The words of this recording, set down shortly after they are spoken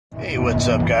Hey, what's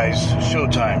up, guys?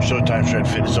 Showtime Shred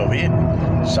Fitness over here.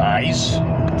 Size,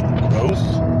 growth,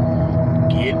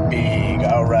 get big.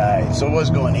 All right. So it was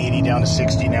going 80 down to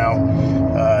 60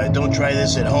 now. Don't try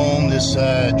this at home. This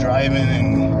driving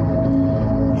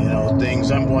and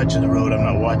things. I'm watching the road. I'm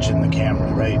not watching the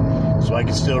camera, right? So I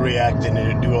can still react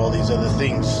and do all these other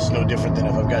things. It's no different than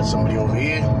if I've got somebody over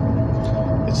here.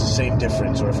 It's the same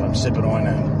difference. Or if I'm sipping on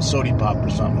a soda pop or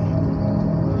something.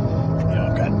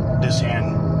 I've got this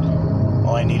hand.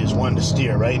 All I need is one to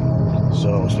steer, right?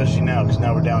 So, especially now, because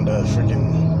now we're down to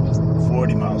freaking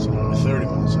 40 miles an hour, 30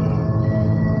 miles an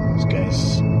hour. This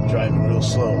guy's driving real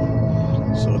slow.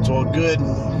 So it's all good.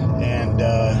 And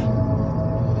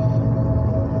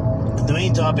the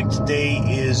main topic today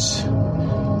is,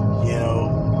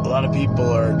 a lot of people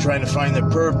are trying to find their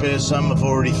purpose. Some have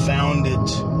already found it.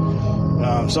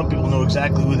 Some people know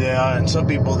exactly who they are, and some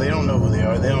people, they don't know who they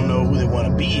are. They don't know who they want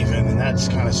to be even, and that's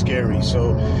kind of scary.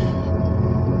 So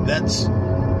that's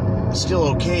still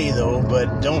okay, though,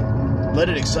 but don't let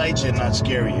it excite you and not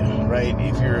scare you, right?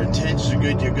 If your intentions are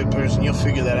good, you're a good person, you'll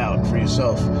figure that out for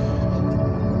yourself.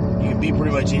 You can be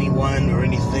pretty much anyone or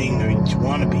anything that you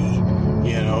want to be,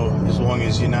 as long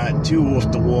as you're not too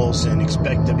off the walls and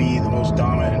expect to be the most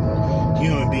dominant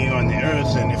human being on the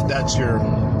earth. And if that's your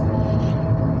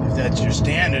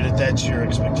standard, if that's your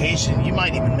expectation, you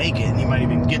might even make it, and you might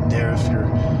even get there. If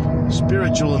you're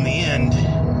spiritual in the end,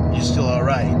 you're still all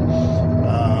right.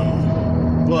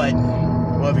 But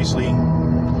obviously,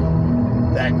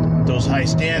 those high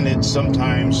standards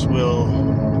sometimes will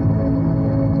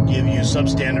give you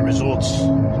substandard results,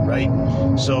 right?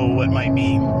 So what might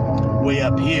be way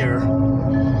up here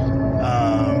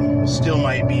still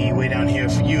might be way down here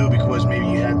for you, because maybe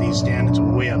you had these standards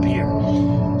way up here.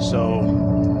 So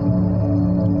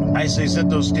I say set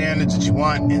those standards that you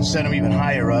want and set them even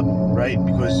higher up, right?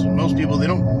 Because most people, they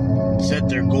don't set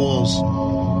their goals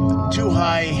too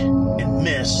high and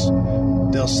miss.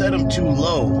 They'll set them too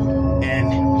low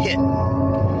and hit.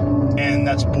 And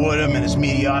that's boredom, and it's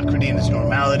mediocrity, and it's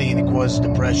normality, and it causes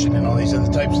depression and all these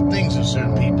other types of things in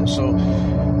certain people. So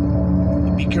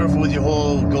be careful with your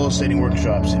whole goal setting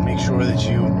workshops, and make sure that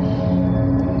you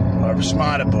are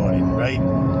smart about it, right?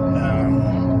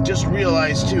 Just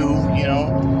realize too,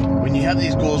 when you have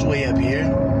these goals way up here,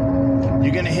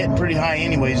 you're going to hit pretty high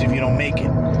anyways if you don't make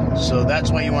it. So that's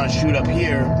why you want to shoot up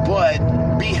here, but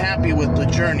be happy with the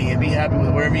journey and be happy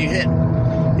with wherever you hit.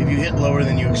 If you hit lower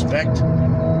than you expect,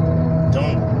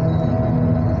 don't,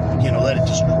 let it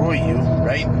destroy you,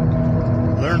 right?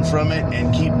 Learn from it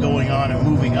and keep going on and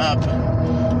moving up,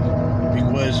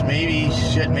 because maybe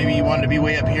you wanted to be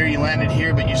way up here, you landed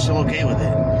here, but you're still okay with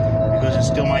it, because it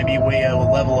still might be way a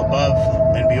level above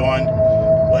and beyond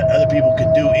what other people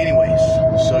could do anyways.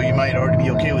 So you might already be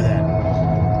okay with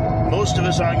that. Most of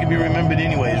us aren't going to be remembered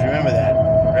anyways. Remember that,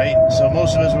 right? So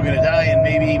most of us, we're going to die, and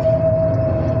maybe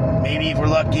if we're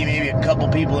lucky, maybe a couple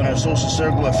people in our social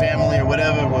circle or family or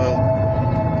whatever will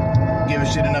give a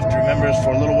shit enough to remember us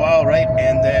for a little while, right?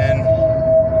 And then,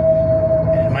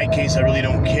 in my case, I really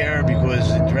don't care, because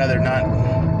I'd rather not,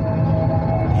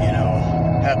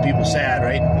 have people sad,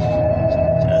 right?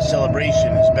 A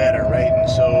celebration is better, right?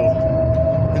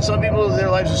 And some people,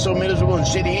 their lives are so miserable and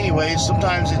shitty anyways.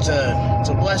 Sometimes it's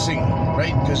a blessing,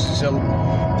 right? Because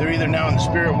they're either now in the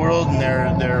spirit world and they're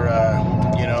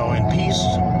in peace,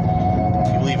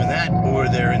 if you believe in that, or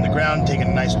they're in the ground taking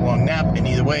a nice long nap. And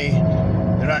either way,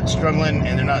 they're not struggling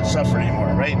and they're not suffering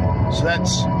anymore, right? So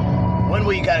that's one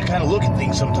way you got to kind of look at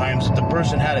things sometimes, that the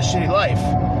person had a shitty life.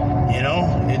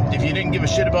 If you didn't give a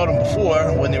shit about them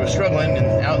before, when they were struggling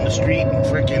and out in the street and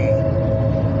freaking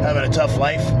having a tough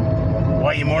life,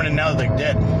 why are you mourning now that they're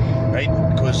dead, right?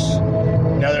 Because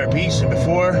now they're at peace, and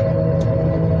before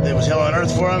there was hell on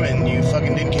earth for them and you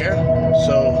fucking didn't care.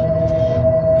 So,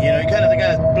 you kind of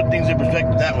got to put things in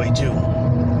perspective that way too.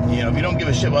 If you don't give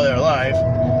a shit while they're alive,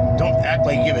 don't act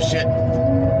like you give a shit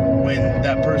when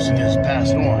that person is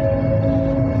passed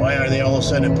on. Why are they all of a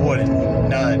sudden important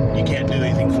now that you can't do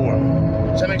anything for them?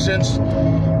 Does that make sense?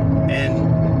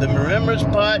 And the remembrance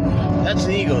part, that's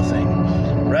the ego thing,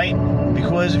 right?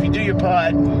 Because if you do your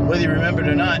part, whether you remember it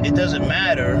or not, it doesn't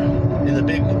matter in the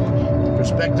big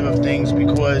perspective of things,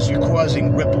 because you're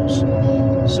causing ripples.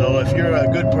 So if you're a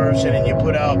good person and you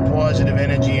put out positive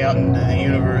energy out into the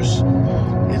universe,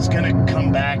 it's going to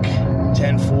come back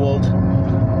tenfold.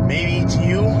 Maybe to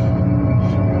you,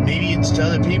 maybe it's to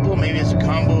other people, maybe it's a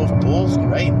combo of both,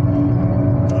 right?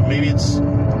 Or maybe it's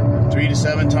 3 to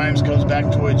 7 times comes back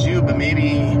towards you, but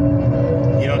maybe,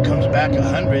 it comes back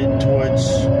 100 towards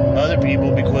other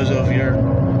people because of your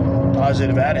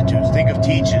positive attitudes. Think of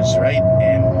teachers, right?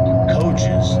 And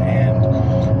coaches and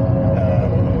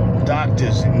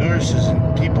doctors and nurses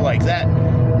and people like that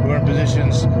who are in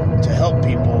positions to help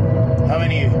people, how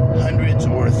many hundreds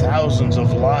or thousands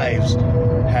of lives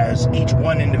has each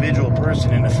one individual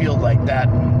person in a field like that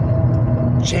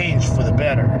changed for the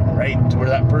better, right? To where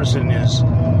that person is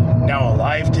now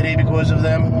alive today because of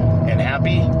them and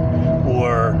happy,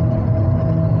 or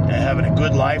having a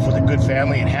good life with a good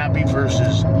family and happy,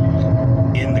 versus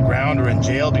in the ground or in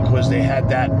jail because they had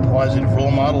that positive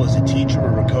role model as a teacher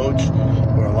or a coach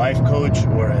or a life coach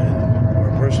or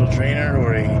a personal trainer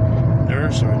or a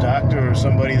nurse or a doctor or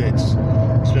somebody that's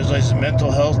specializes in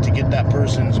mental health to get that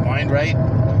person's mind right.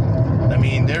 I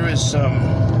mean, there was some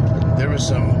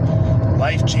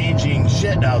life-changing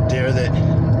shit out there that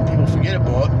people forget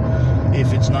about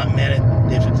if it's not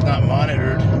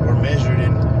monitored or measured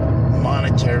in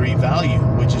monetary value,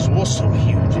 which is also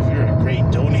huge. If you're a great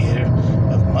donator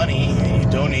of money and you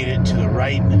donate it to the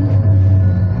right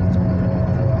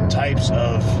types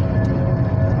of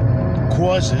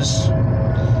causes,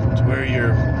 to where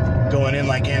you're going in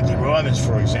like Anthony Robbins,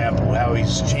 for example, how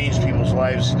he's changed people's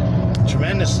lives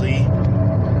tremendously,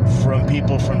 from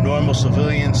people from normal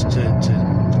civilians to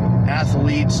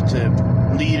athletes to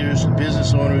leaders,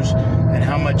 business owners, and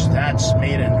how much that's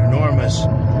made an enormous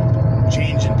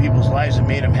change in people's lives and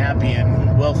made them happy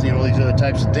and wealthy and all these other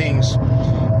types of things,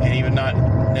 and even not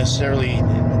necessarily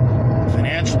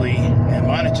financially and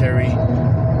monetarily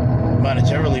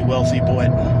wealthy,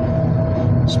 but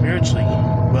spiritually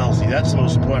wealthy. That's the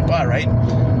most important part, right?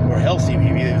 Or healthy,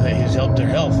 maybe he's helped their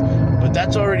health. But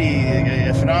that's already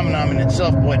a phenomenon in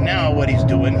itself. But now what he's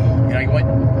doing, and I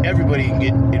want everybody to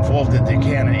get involved that they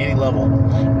can at any level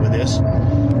with this,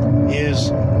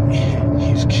 is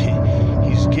he's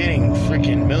getting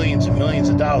freaking millions and millions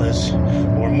of dollars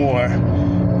or more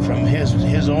from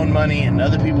his own money and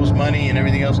other people's money and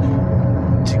everything else,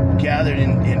 to gathered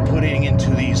and putting into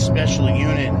these special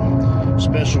unit,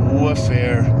 special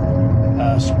warfare,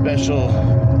 special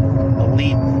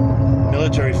elite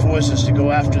military forces to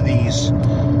go after these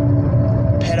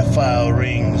pedophile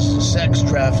rings, sex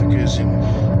traffickers, and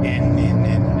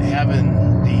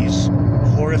having these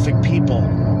horrific people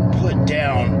put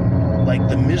down like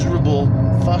the miserable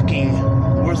fucking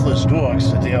worthless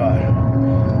dogs that they are.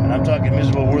 And I'm talking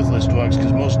miserable worthless dogs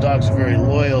because most dogs are very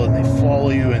loyal and they follow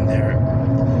you and they're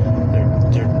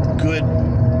good.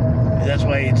 That's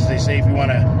why they say if you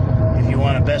want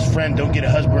a best friend, don't get a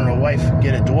husband or a wife,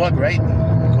 get a dog, right?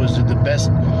 Because they're the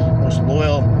best, most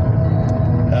loyal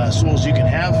souls you can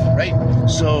have, right?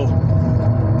 So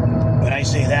when I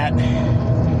say that,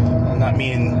 I'm not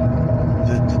meaning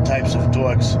the types of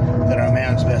dogs that are a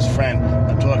man's best friend.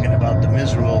 I'm talking about the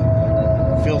miserable,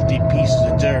 filthy pieces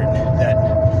of dirt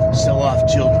that sell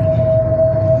off children.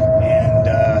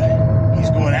 And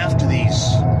he's going after these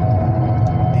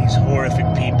horrific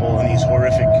people and these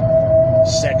horrific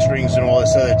sex rings and all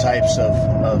this other types of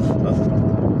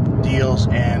deals,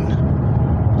 and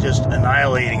just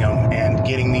annihilating them and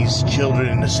getting these children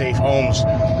into safe homes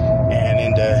and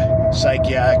into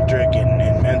psychiatric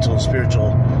and mental and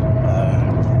spiritual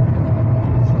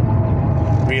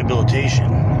rehabilitation.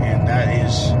 And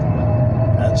that's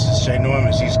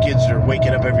ginormous. These kids are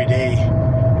waking up every day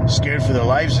scared for their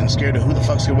lives and scared of who the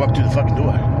fuck's gonna walk through the fucking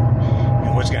door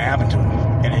and what's gonna happen to them.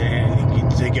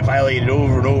 And they get violated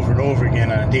over and over and over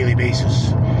again on a daily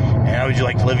basis. And how would you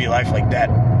like to live your life like that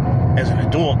as an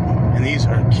adult? And these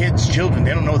are kids, children.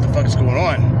 They don't know what the fuck's going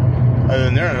on, other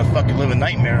than they're in a fucking living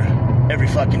nightmare every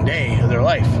fucking day of their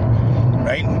life,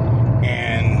 right?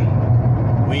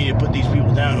 And we need to put these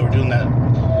people down who are doing that,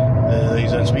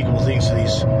 these unspeakable things to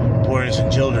these poor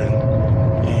innocent children.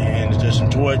 And there's some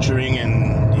torturing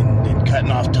and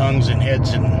cutting off tongues and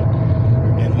heads and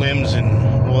limbs and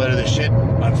all that other shit.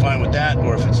 I'm fine with that.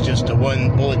 Or if it's just a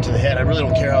one bullet to the head, I really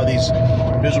don't care how these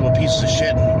miserable pieces of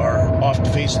shit are off the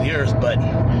face of the earth, but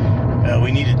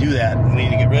we need to do that. We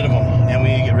need to get rid of them, and we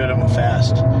need to get rid of them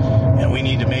fast. And we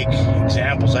need to make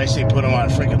examples. I say put them on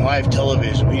freaking live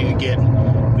television. We need to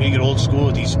get old school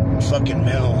with these fucking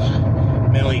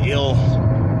mentally ill,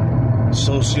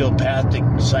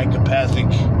 sociopathic, psychopathic,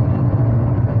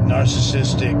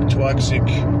 narcissistic, toxic,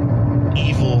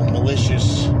 evil,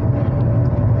 malicious,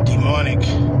 demonic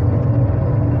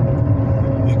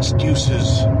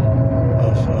excuses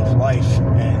of life,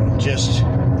 and just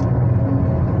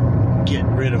get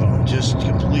rid of them, just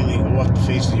completely off the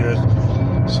face of the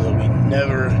earth, so that we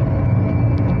never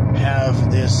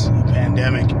have this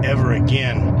pandemic ever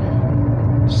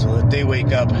again, so that they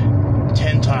wake up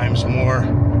 10 times more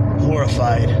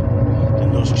horrified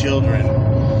than those children,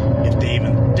 if they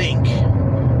even think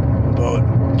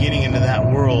about getting into that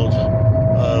world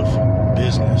of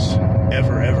business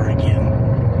ever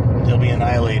again. They'll be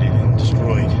annihilated and destroyed.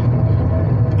 destroyed,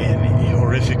 and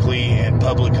horrifically and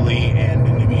publicly and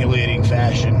in a humiliating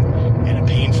fashion and a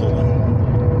painful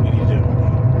one. We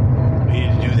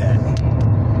need to do that,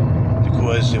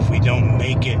 because if we don't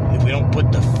make it, if we don't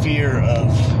put the fear of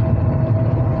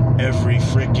every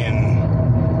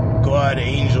frickin' God,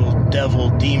 angel, devil,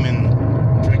 demon,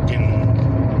 frickin'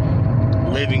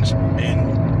 living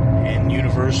and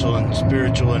universal and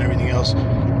spiritual and everything else,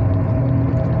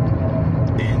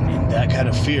 and that kind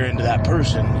of fear into that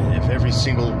person, if every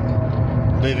single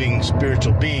living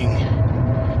spiritual being,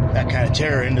 that kind of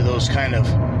terror into those kind of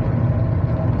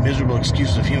miserable,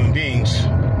 excusive human beings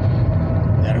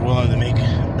that are willing to make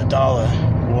 $1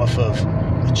 off of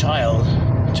a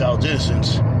child's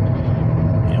innocence.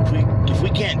 If we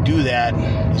can't do that,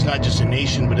 it's not just a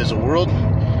nation, but as a world,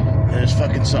 then there's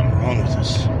fucking something wrong with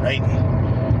us, right?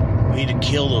 We need to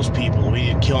kill those people. We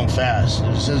need to kill them fast.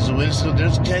 It says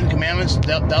there's 10 commandments.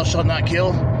 Thou shalt not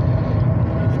kill.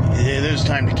 There's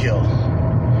time to kill.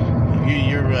 If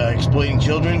you're exploiting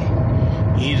children,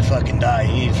 you need to fucking die.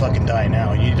 You need to fucking die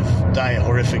now. You need to die a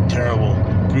horrific, terrible,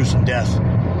 gruesome death,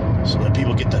 so that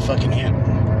people get the fucking hint.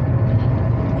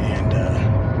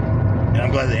 And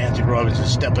I'm glad that Anthony Robbins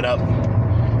is stepping up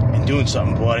and doing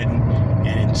something about it.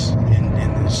 And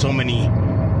so many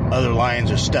other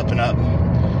lions are stepping up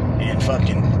and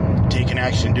fucking taking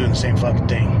action and doing the same fucking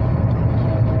thing.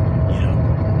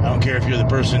 I don't care if you're the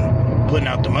person putting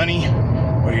out the money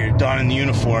or you're donning the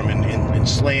uniform and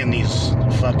slaying these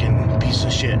fucking pieces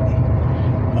of shit.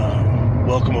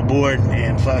 Welcome aboard,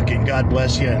 and fucking God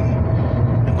bless you,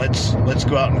 and let's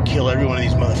go out and kill every one of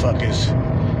these motherfuckers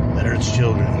that hurts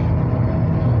children.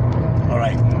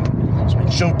 Alright, it's been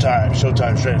Showtime.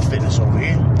 Showtime Shredded Fitness over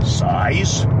here.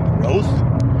 Size, growth,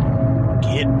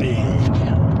 get big.